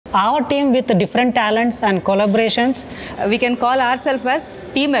Our team with different talents and collaborations. We can call ourselves as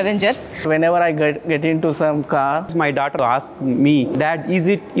Team Avengers. Whenever I get into some car, my daughter asks me, Dad, is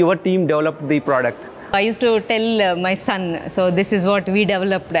it your team developed the product? I used to tell my son, so this is what we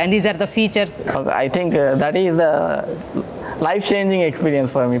developed and these are the features. I think that is a life-changing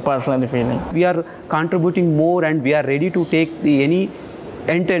experience for me, personally feeling. We are contributing more and we are ready to take any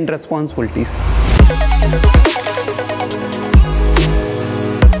end-to-end responsibilities.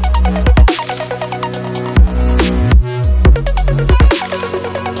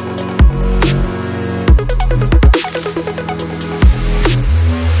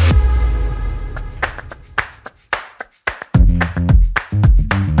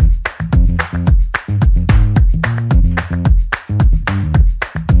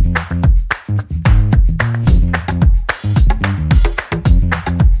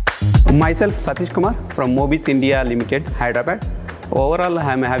 Myself, Satish Kumar from MOBIS India Limited, Hyderabad. Overall,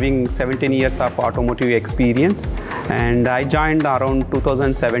 I am having 17 years of automotive experience, and I joined around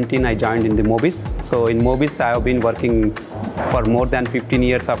 2017. I joined in the MOBIS. So in MOBIS, I have been working for more than 15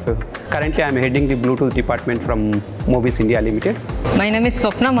 years. Currently, I am heading the Bluetooth department from MOBIS India Limited. My name is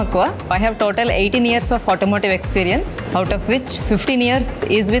Swapna Makwa. I have total 18 years of automotive experience, out of which 15 years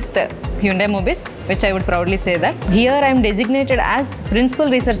is with Hyundai MOBIS, which I would proudly say that. Here I am designated as Principal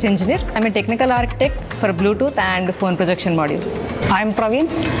Research Engineer. I am a technical architect for Bluetooth and phone projection modules. I am Praveen.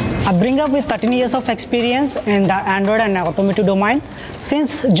 I bring up with 13 years of experience in the Android and automotive domain.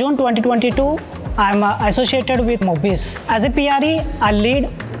 Since June 2022, I am associated with MOBIS. As a PRE, I lead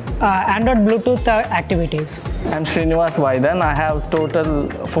Android Bluetooth activities. I'm Srinivas Vaidan. I have total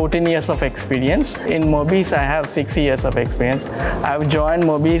 14 years of experience. In MOBIS, I have 6 years of experience. I've joined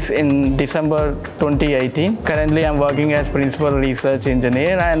MOBIS in December 2018. Currently, I'm working as Principal Research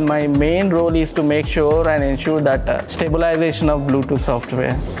Engineer, and my main role is to make sure and ensure that stabilization of Bluetooth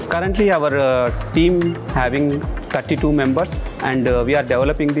software. Currently, our team having 32 members, and we are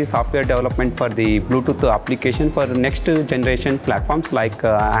developing the software development for the Bluetooth application for next generation platforms like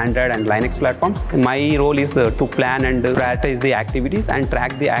Android and Linux platforms. My role is to plan and prioritize the activities and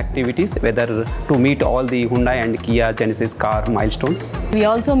track the activities, whether to meet all the Hyundai and Kia Genesis car milestones. We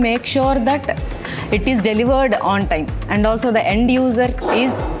also make sure that it is delivered on time and also the end user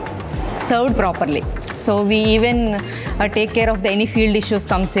is served properly. So we even take care of any field issues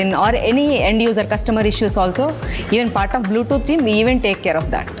comes in or any end user customer issues also. Even part of Bluetooth team, we even take care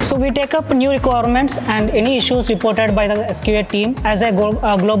of that. So we take up new requirements and any issues reported by the SQA team. As a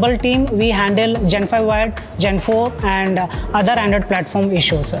global team, we handle Gen 5 wired, Gen 4 and other Android platform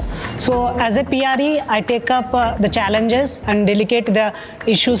issues. So as a PRE, I take up the challenges and delegate the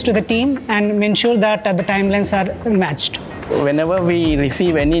issues to the team and ensure that the timelines are matched. Whenever we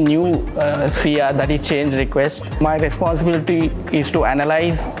receive any new CR, that is change request, my responsibility is to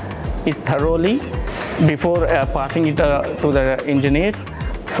analyze it thoroughly before passing it to the engineers.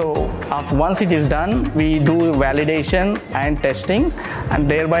 So once it is done, we do validation and testing, and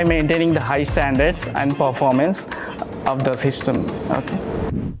thereby maintaining the high standards and performance of the system. Okay.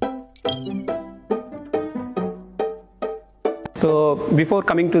 So before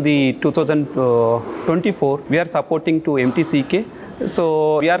coming to the 2024, we are supporting to MTCI.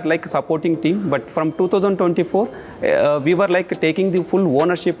 So we are like supporting team, but from 2024, we were like taking the full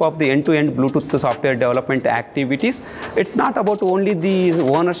ownership of the end-to-end Bluetooth software development activities. It's not about only the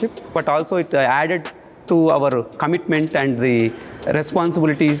ownership, but also it added to our commitment and the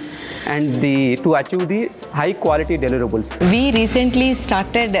responsibilities and to achieve the high quality deliverables. We recently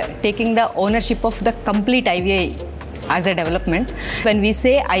started taking the ownership of the complete IVI as a development. When we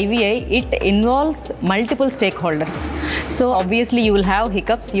say IVI, it involves multiple stakeholders. So obviously you will have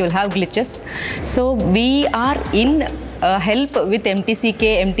hiccups, you will have glitches. So we are in help with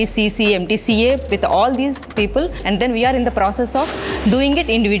MTCK, MTCC, MTCA, with all these people, and then we are in the process of doing it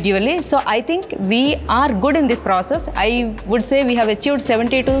individually. So I think we are good in this process. I would say we have achieved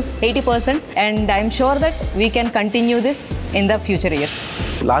 70 to 80%, and I'm sure that we can continue this in the future years.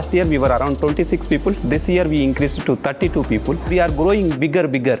 Last year we were around 26 people. This year we increased to 32 people. We are growing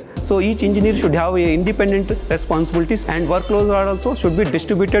bigger. So each engineer should have independent responsibilities, and workloads are also should be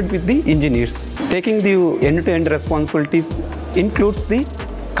distributed with the engineers. Taking the end-to-end responsibilities includes the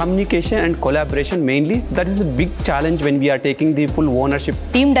communication and collaboration mainly. That is a big challenge when we are taking the full ownership.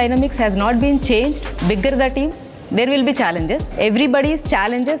 Team dynamics has not been changed. Bigger the team, there will be challenges. Everybody's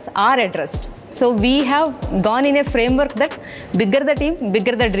challenges are addressed. So we have gone in a framework that bigger the team,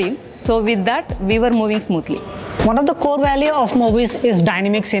 bigger the dream. So with that, we were moving smoothly. One of the core value of MOBIS is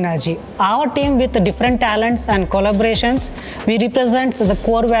dynamic synergy. Our team with the different talents and collaborations, we represent the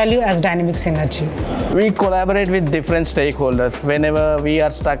core value as dynamic synergy. We collaborate with different stakeholders. Whenever we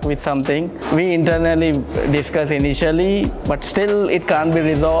are stuck with something, we internally discuss initially, but still it can't be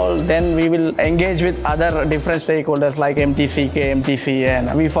resolved. Then we will engage with other different stakeholders like MTCK, MTCI,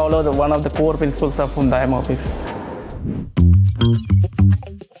 and we follow one of the core principles of Hyundai MOBIS.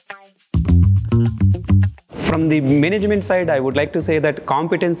 From the management side, I would like to say that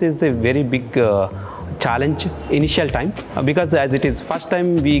competence is the very big challenge initial time, because as it is first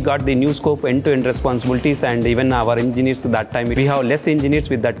time we got the new scope end-to-end responsibilities, and even our engineers that time we have less engineers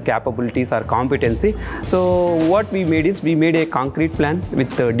with that capabilities or competency. So what we made is we made a concrete plan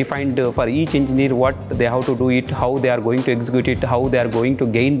with defined for each engineer what they have to do it, how they are going to execute it, how they are going to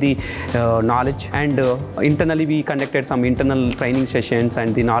gain the knowledge, and internally we conducted some internal training sessions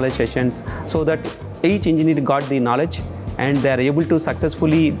and the knowledge sessions so that each engineer got the knowledge and they are able to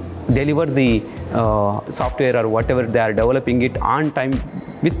successfully deliver the software or whatever they are developing it on time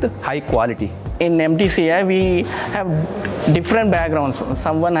with high quality. In MTCI, we have different backgrounds.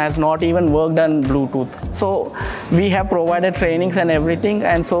 Someone has not even worked on Bluetooth. So we have provided trainings and everything,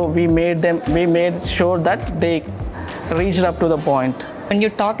 and so we made sure that they reached up to the point. When you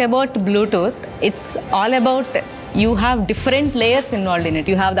talk about Bluetooth, it's all about you have different layers involved in it.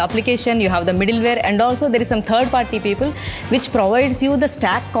 You have the application, you have the middleware, and also there is some third-party people which provides you the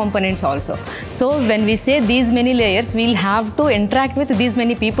stack components also. So when we say these many layers, we'll have to interact with these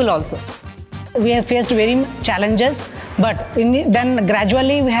many people also. We have faced very challenges, but then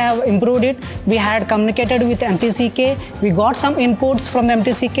gradually we have improved it. We had communicated with MTCK. We got some inputs from the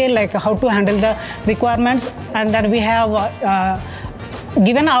MTCK like how to handle the requirements, and then we have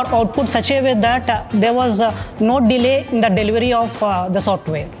given our output such a way that there was no delay in the delivery of the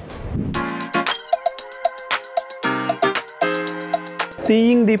software.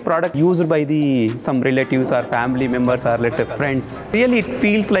 Seeing the product used by some relatives or family members or let's say friends, really it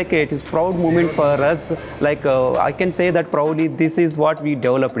feels like it is proud moment for us. Like I can say that proudly, this is what we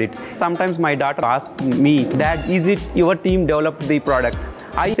developed it. Sometimes my daughter asks me, "Dad, is it your team developed the product?"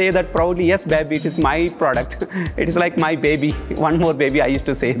 I say that proudly, yes baby, it is my product. It is like my baby, one more baby, I used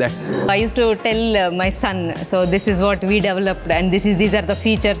to say that. I used to tell my son, so this is what we developed and these are the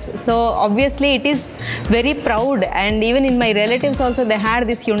features. So obviously it is very proud, and even in my relatives also they had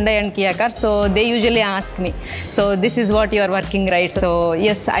this Hyundai and Kia car, so they usually ask me, so this is what you are working, right? So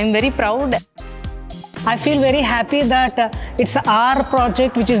yes, I'm very proud. I feel very happy that it's our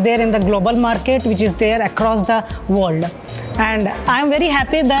project which is there in the global market, which is there across the world. And I'm very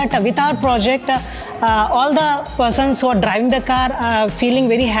happy that with our project, all the persons who are driving the car are feeling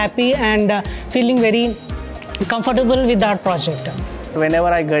very happy and feeling very comfortable with our project. Whenever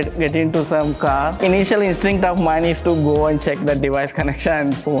I get into some car, initial instinct of mine is to go and check the device connection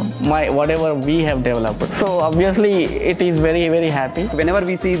and phone, whatever we have developed. So obviously it is very, very happy. Whenever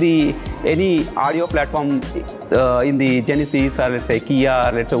we see any audio platform in the Genesis or let's say Kia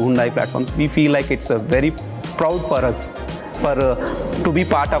or let's say Hyundai platforms, we feel like it's very proud for us to be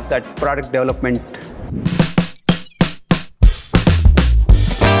part of that product development.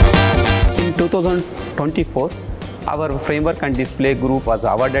 In 2024, our framework and display group was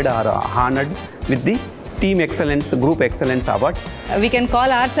awarded or honored with the Team Excellence, Group Excellence Award. We can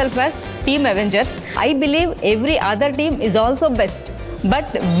call ourselves as Team Avengers. I believe every other team is also best, but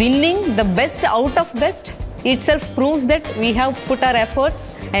winning the best out of best itself proves that we have put our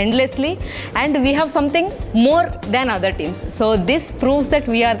efforts endlessly and we have something more than other teams. So this proves that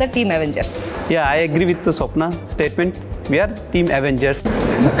we are the Team Avengers. Yeah, I agree with the Swapna statement. We are Team Avengers.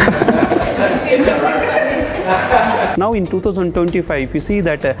 Now in 2025, if you see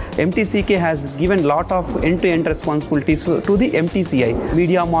that MTCK has given lot of end-to-end responsibilities to the MTCI.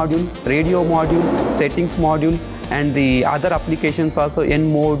 Media module, radio module, settings modules, and the other applications also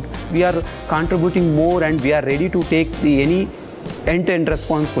N mode. We are contributing more and we are ready to take any end-to-end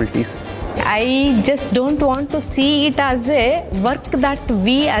responsibilities. I just don't want to see it as a work that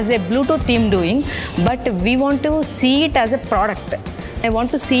we as a Bluetooth team doing, but we want to see it as a product. I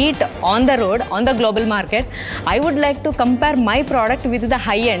want to see it on the road, on the global market. I would like to compare my product with the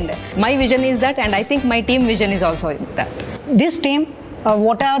high end. My vision is that, and I think my team vision is also that. This team,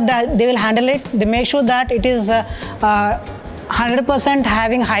 whatever that they will handle it, they make sure that it is 100%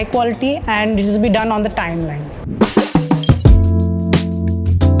 having high quality and it will be done on the timeline.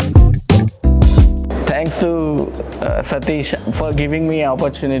 Thanks to Satish for giving me an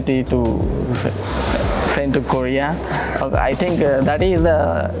opportunity to send to Korea. I think that is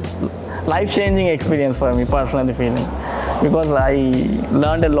a life-changing experience for me, personally feeling. because I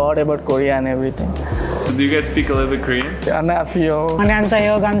learned a lot about Korea and everything. Do you guys speak a little bit Korean? 안녕하세요.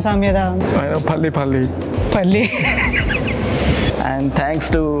 안녕하세요. 감사합니다. 팔리. And thanks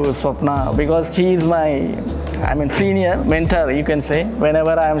to Swapna, because she is my, senior mentor, you can say.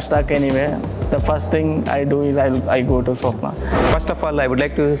 Whenever I am stuck anywhere, the first thing I do is I go to Swapna. First of all, I would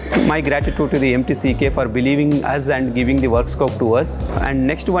like to my gratitude to the MTCK for believing us and giving the work scope to us. And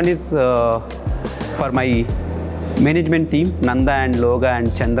next one is for my management team, Nanda and Loga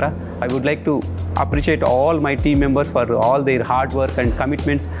and Chandra. I would like to appreciate all my team members for all their hard work and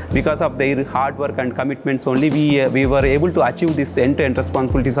commitments. Because of their hard work and commitments only, we were able to achieve this end-to-end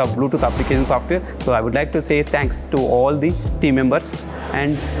responsibilities of Bluetooth application software. So I would like to say thanks to all the team members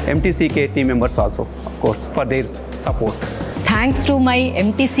and MTCK team members also, of course, for their support. Thanks to my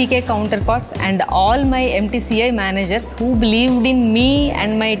MTCK counterparts and all my MTCI managers who believed in me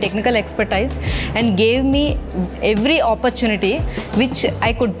and my technical expertise and gave me every opportunity which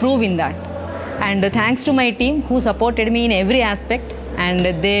I could prove in that. And thanks to my team who supported me in every aspect, and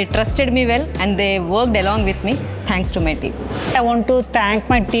they trusted me well and they worked along with me. Thanks to my team. I want to thank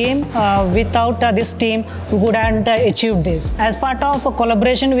my team. Without this team, we couldn't achieve this. As part of a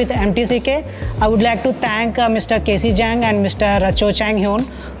collaboration with MTCK, I would like to thank Mr. Casey Jang and Mr. Cho Chang Hyun,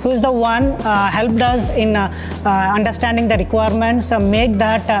 who is the one helped us in understanding the requirements, make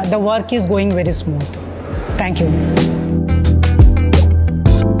that the work is going very smooth. Thank you.